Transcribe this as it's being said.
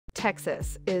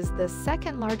Texas is the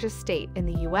second largest state in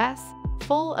the U.S.,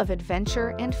 full of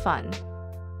adventure and fun.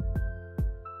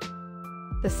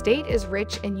 The state is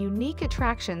rich in unique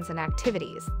attractions and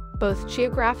activities, both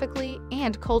geographically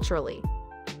and culturally.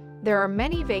 There are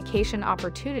many vacation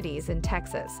opportunities in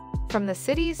Texas, from the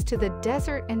cities to the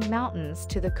desert and mountains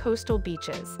to the coastal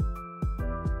beaches.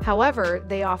 However,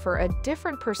 they offer a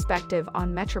different perspective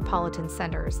on metropolitan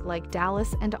centers like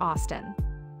Dallas and Austin.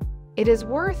 It is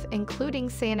worth including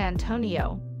San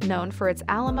Antonio, known for its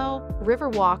Alamo,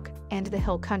 Riverwalk, and the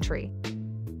Hill Country.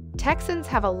 Texans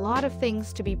have a lot of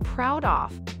things to be proud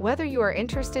of. Whether you are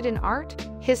interested in art,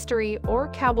 history, or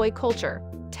cowboy culture,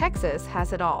 Texas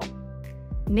has it all.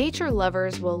 Nature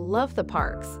lovers will love the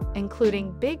parks,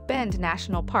 including Big Bend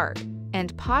National Park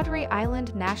and Padre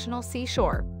Island National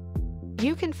Seashore.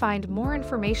 You can find more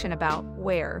information about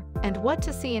where and what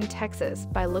to see in Texas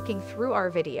by looking through our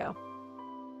video.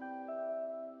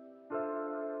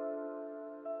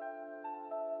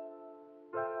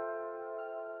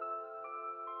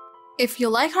 If you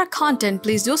like our content,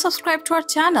 please do subscribe to our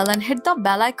channel and hit the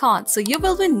bell icon so you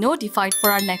will be notified for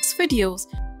our next videos.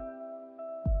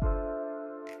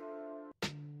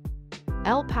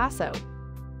 El Paso.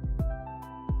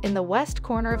 In the west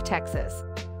corner of Texas,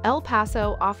 El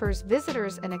Paso offers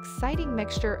visitors an exciting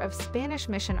mixture of Spanish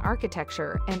mission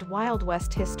architecture and Wild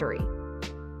West history.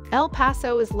 El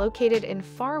Paso is located in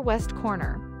far west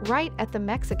corner, right at the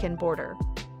Mexican border.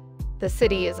 The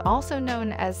city is also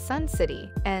known as Sun City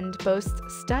and boasts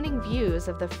stunning views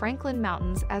of the Franklin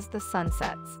Mountains as the sun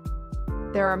sets.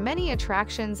 There are many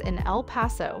attractions in El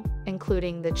Paso,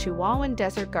 including the Chihuahuan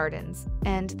Desert Gardens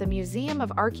and the Museum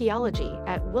of Archaeology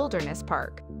at Wilderness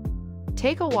Park.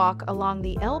 Take a walk along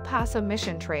the El Paso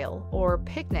Mission Trail or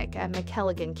picnic at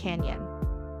McElligin Canyon.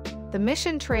 The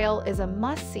Mission Trail is a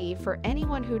must-see for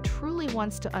anyone who truly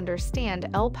wants to understand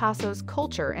El Paso's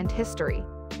culture and history.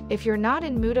 If you're not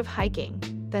in mood of hiking,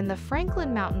 then the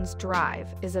Franklin Mountains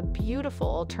Drive is a beautiful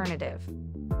alternative.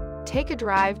 Take a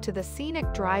drive to the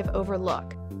scenic Drive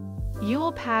Overlook. You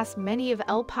will pass many of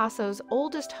El Paso's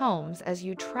oldest homes as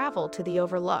you travel to the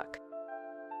overlook.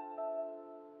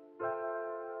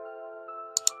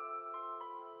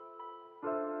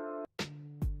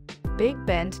 Big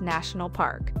Bend National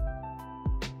Park.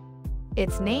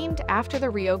 It's named after the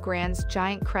Rio Grande's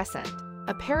giant crescent,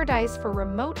 a paradise for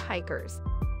remote hikers.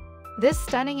 This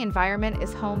stunning environment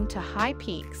is home to high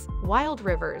peaks, wild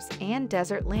rivers, and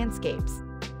desert landscapes.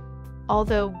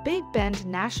 Although Big Bend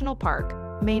National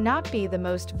Park may not be the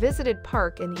most visited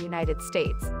park in the United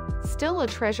States, still a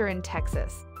treasure in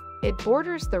Texas. It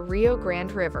borders the Rio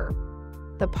Grande River.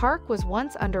 The park was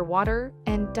once underwater,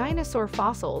 and dinosaur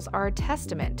fossils are a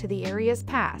testament to the area's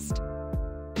past.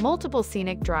 Multiple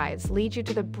scenic drives lead you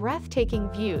to the breathtaking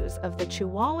views of the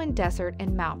Chihuahuan Desert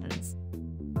and mountains.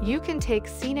 You can take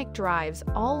scenic drives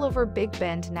all over Big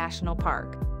Bend National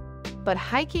Park. But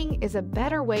hiking is a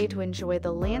better way to enjoy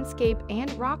the landscape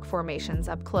and rock formations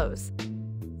up close.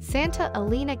 Santa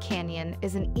Elena Canyon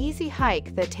is an easy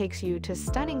hike that takes you to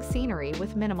stunning scenery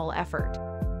with minimal effort.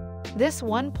 This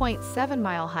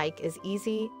 1.7-mile hike is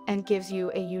easy and gives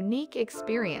you a unique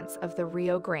experience of the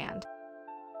Rio Grande.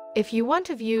 If you want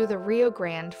to view the Rio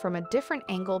Grande from a different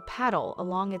angle, paddle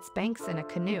along its banks in a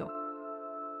canoe.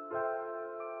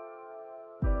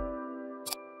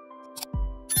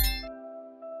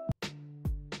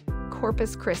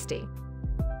 Corpus Christi.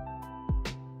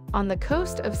 On the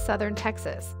coast of southern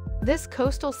Texas, this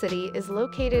coastal city is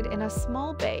located in a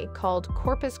small bay called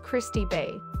Corpus Christi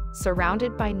Bay,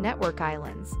 surrounded by network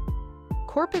islands.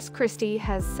 Corpus Christi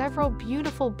has several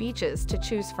beautiful beaches to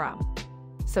choose from,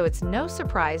 so it's no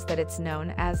surprise that it's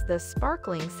known as the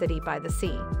sparkling city by the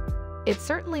sea. It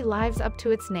certainly lives up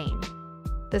to its name.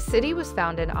 The city was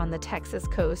founded on the Texas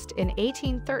coast in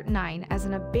 1839 as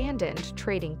an abandoned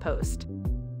trading post,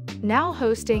 now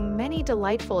hosting many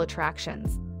delightful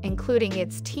attractions, including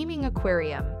its teeming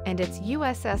aquarium and its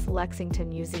USS Lexington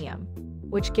Museum,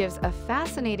 which gives a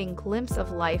fascinating glimpse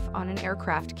of life on an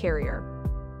aircraft carrier.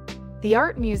 The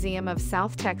Art Museum of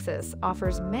South Texas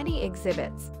offers many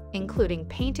exhibits, including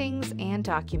paintings and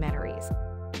documentaries.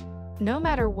 No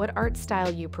matter what art style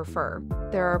you prefer,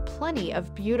 there are plenty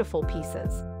of beautiful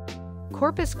pieces.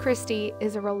 Corpus Christi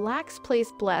is a relaxed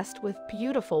place blessed with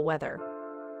beautiful weather.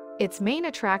 Its main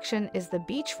attraction is the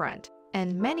beachfront,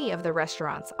 and many of the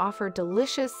restaurants offer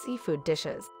delicious seafood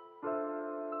dishes.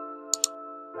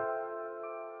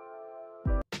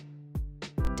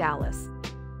 Dallas.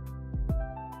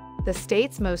 The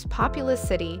state's most populous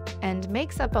city and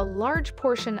makes up a large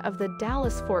portion of the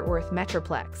Dallas-Fort Worth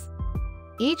Metroplex.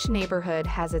 Each neighborhood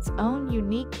has its own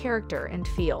unique character and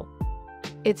feel.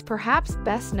 It's perhaps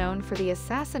best known for the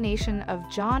assassination of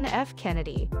John F.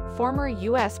 Kennedy, former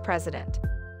U.S. President.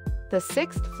 The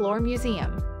Sixth Floor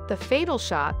Museum, the fatal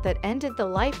shot that ended the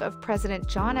life of President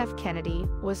John F. Kennedy,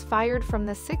 was fired from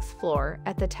the sixth floor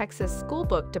at the Texas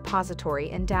Schoolbook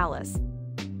Depository in Dallas.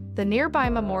 The nearby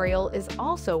memorial is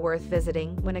also worth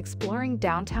visiting when exploring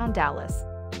downtown Dallas.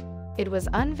 It was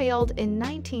unveiled in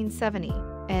 1970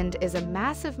 and is a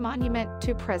massive monument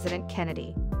to President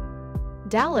Kennedy.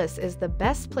 Dallas is the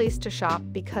best place to shop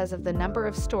because of the number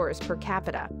of stores per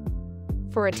capita.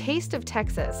 For a taste of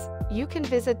Texas, you can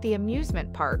visit the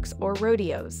amusement parks or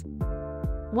rodeos.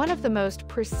 One of the most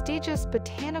prestigious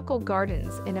botanical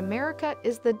gardens in America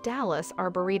is the Dallas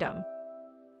Arboretum.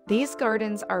 These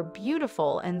gardens are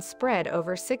beautiful and spread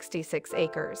over 66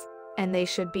 acres, and they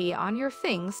should be on your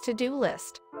things to do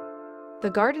list. The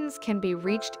gardens can be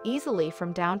reached easily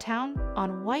from downtown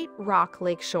on White Rock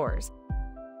Lake shores.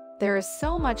 There is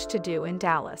so much to do in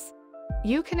Dallas.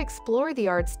 You can explore the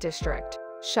Arts District,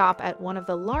 shop at one of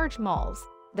the large malls,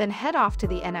 then head off to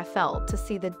the NFL to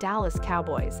see the Dallas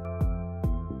Cowboys.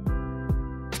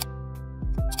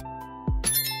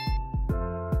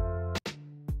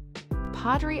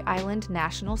 Padre Island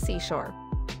National Seashore.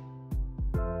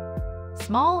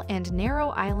 Small and narrow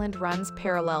island runs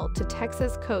parallel to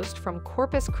Texas coast from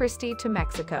Corpus Christi to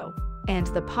Mexico, and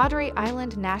the Padre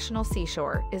Island National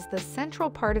Seashore is the central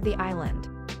part of the island.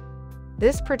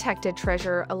 This protected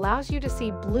treasure allows you to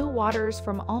see blue waters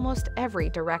from almost every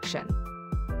direction.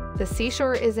 The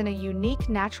seashore is in a unique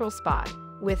natural spot,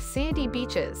 with sandy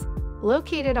beaches,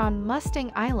 located on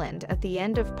Mustang Island at the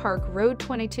end of Park Road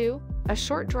 22, a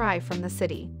short drive from the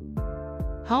city.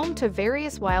 Home to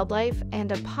various wildlife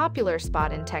and a popular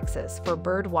spot in Texas for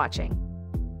bird watching.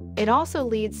 It also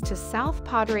leads to South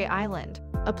Padre Island,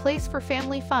 a place for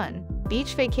family fun,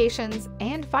 beach vacations,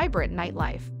 and vibrant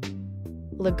nightlife.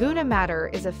 Laguna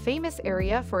Mater is a famous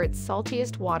area for its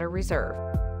saltiest water reserve.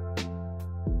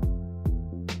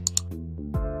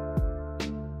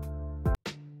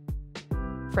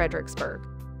 Fredericksburg.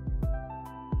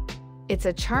 It's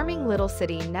a charming little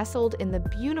city nestled in the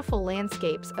beautiful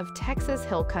landscapes of Texas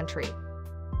Hill Country.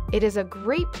 It is a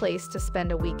great place to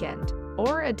spend a weekend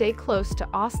or a day close to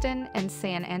Austin and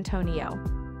San Antonio.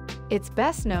 It's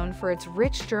best known for its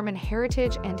rich German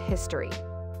heritage and history.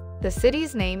 The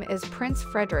city's name is Prince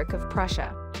Frederick of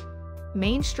Prussia.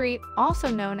 Main Street, also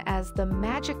known as the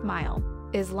Magic Mile,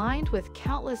 is lined with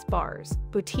countless bars,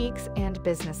 boutiques, and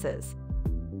businesses.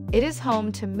 It is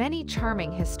home to many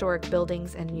charming historic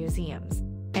buildings and museums,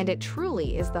 and it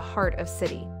truly is the heart of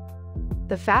city.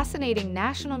 The fascinating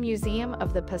National Museum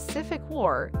of the Pacific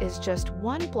War is just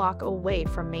 1 block away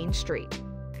from Main Street.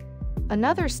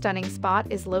 Another stunning spot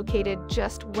is located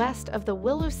just west of the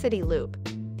Willow City Loop,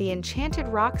 the Enchanted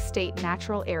Rock State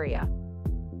Natural Area.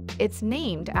 It's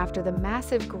named after the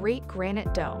massive Great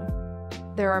Granite Dome.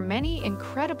 There are many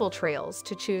incredible trails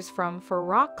to choose from for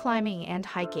rock climbing and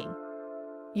hiking.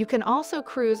 You can also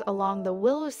cruise along the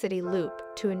Willow City Loop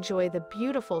to enjoy the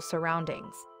beautiful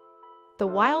surroundings. The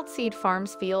Wild Seed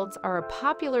Farms fields are a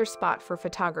popular spot for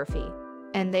photography,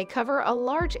 and they cover a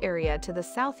large area to the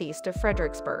southeast of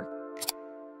Fredericksburg.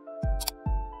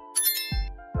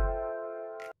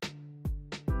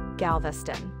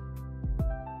 Galveston.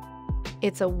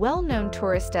 It's a well-known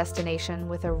tourist destination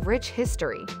with a rich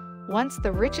history, once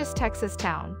the richest Texas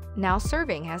town, now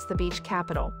serving as the beach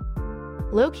capital.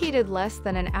 Located less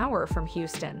than an hour from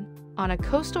Houston, on a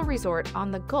coastal resort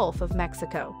on the Gulf of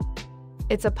Mexico.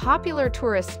 It's a popular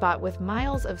tourist spot with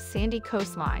miles of sandy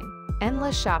coastline,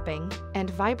 endless shopping, and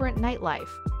vibrant nightlife.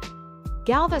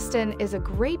 Galveston is a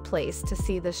great place to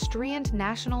see the Strand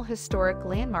National Historic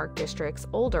Landmark District's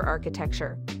older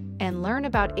architecture and learn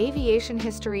about aviation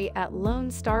history at Lone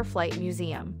Star Flight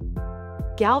Museum.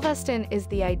 Galveston is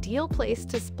the ideal place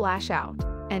to splash out,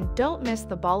 and don't miss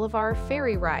the Bolivar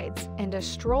ferry rides and a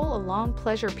stroll along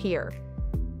Pleasure Pier.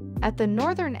 At the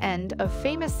northern end of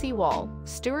famous seawall,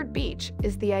 Stewart Beach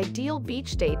is the ideal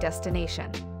beach day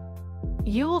destination.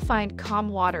 You will find calm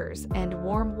waters and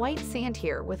warm white sand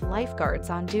here with lifeguards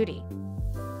on duty.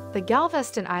 The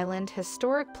Galveston Island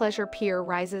Historic Pleasure Pier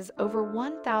rises over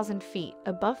 1,000 feet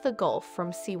above the Gulf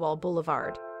from Seawall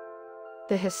Boulevard.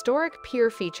 The historic pier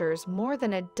features more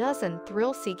than a dozen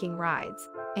thrill-seeking rides,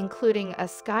 including a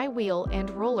sky wheel and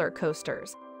roller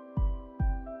coasters.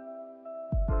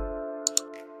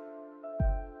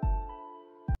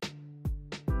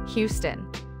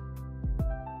 Houston.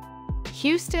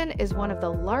 Houston is one of the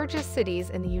largest cities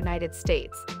in the United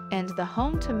States and the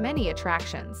home to many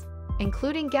attractions,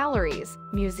 including galleries,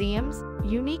 museums,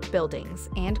 unique buildings,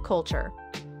 and culture.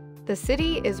 The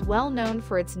city is well known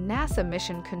for its NASA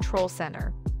Mission Control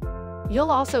Center. You'll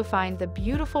also find the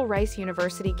beautiful Rice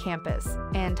University campus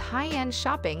and high-end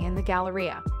shopping in the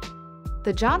Galleria.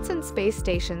 The Johnson Space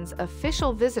Station's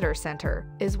official visitor center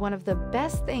is one of the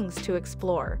best things to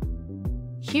explore.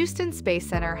 Houston Space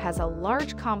Center has a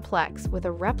large complex with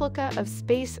a replica of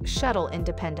Space Shuttle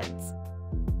Independence.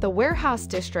 The Warehouse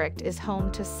District is home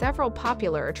to several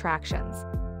popular attractions.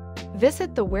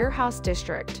 Visit the Warehouse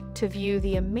District to view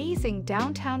the amazing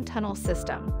downtown tunnel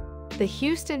system. The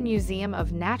Houston Museum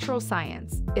of Natural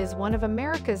Science is one of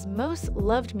America's most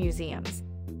loved museums.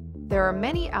 There are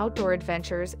many outdoor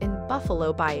adventures in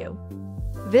Buffalo Bayou.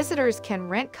 Visitors can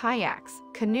rent kayaks,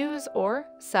 canoes, or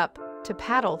SUP to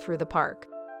paddle through the park.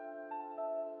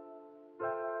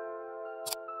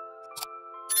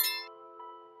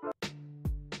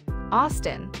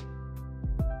 Austin.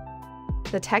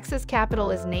 The Texas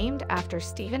capital is named after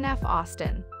Stephen F.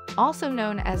 Austin, also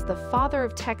known as the Father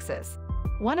of Texas,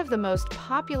 one of the most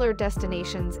popular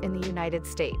destinations in the United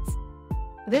States.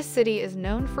 This city is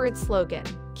known for its slogan,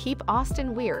 "Keep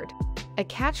Austin Weird," a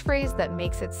catchphrase that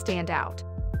makes it stand out.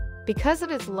 Because of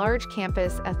its large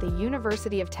campus at the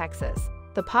University of Texas,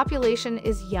 the population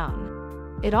is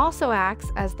young. It also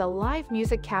acts as the live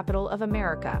music capital of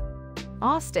America.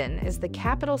 Austin is the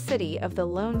capital city of the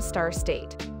Lone Star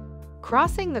State.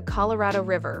 Crossing the Colorado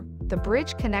River, the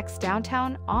bridge connects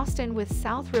downtown Austin with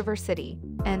South River City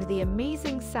and the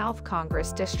amazing South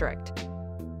Congress District.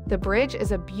 The bridge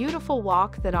is a beautiful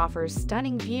walk that offers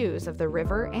stunning views of the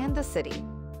river and the city.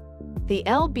 The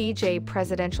LBJ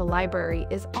Presidential Library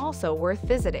is also worth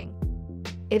visiting.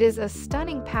 It is a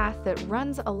stunning path that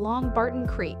runs along Barton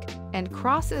Creek and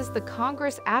crosses the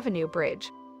Congress Avenue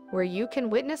Bridge, where you can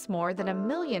witness more than 1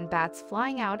 million bats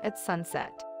flying out at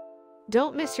sunset.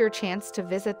 Don't miss your chance to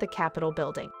visit the Capitol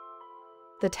building.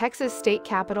 The Texas State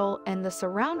Capitol and the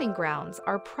surrounding grounds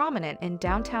are prominent in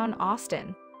downtown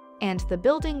Austin, and the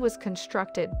building was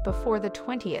constructed before the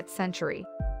 20th century.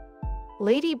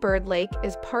 Lady Bird Lake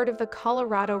is part of the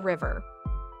Colorado River.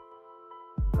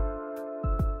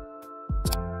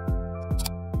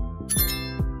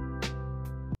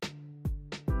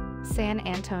 San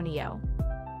Antonio.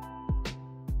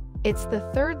 It's the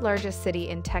third largest city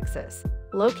in Texas,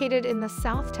 located in the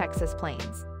South Texas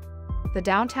Plains. The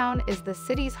downtown is the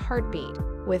city's heartbeat,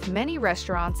 with many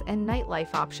restaurants and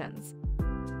nightlife options.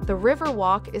 The River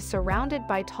Walk is surrounded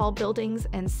by tall buildings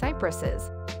and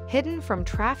cypresses, hidden from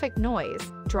traffic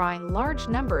noise, drawing large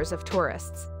numbers of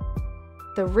tourists.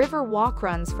 The River Walk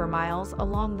runs for miles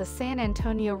along the San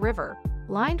Antonio River,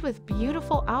 lined with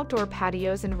beautiful outdoor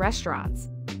patios and restaurants,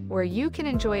 where you can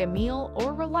enjoy a meal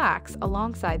or relax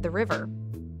alongside the river.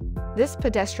 This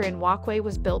pedestrian walkway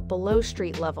was built below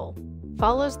street level,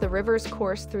 follows the river's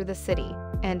course through the city,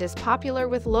 and is popular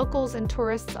with locals and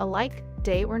tourists alike,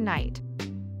 day or night.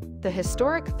 The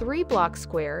historic 3-block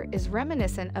square is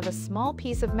reminiscent of a small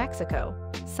piece of Mexico,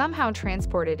 somehow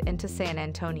transported into San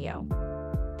Antonio.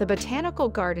 The Botanical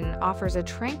Garden offers a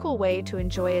tranquil way to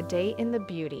enjoy a day in the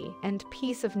beauty and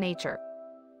peace of nature.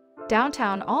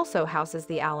 Downtown also houses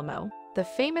the Alamo, the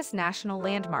famous national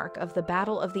landmark of the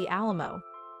Battle of the Alamo.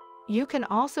 You can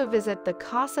also visit the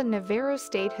Casa Navarro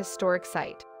State Historic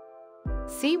Site.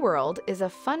 SeaWorld is a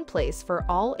fun place for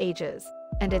all ages,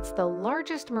 and it's the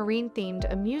largest marine-themed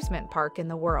amusement park in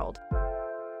the world.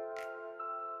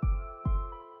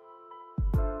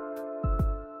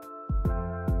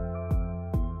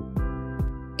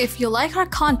 If you like our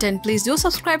content, please do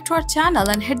subscribe to our channel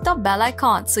and hit the bell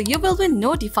icon so you will be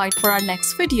notified for our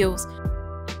next videos.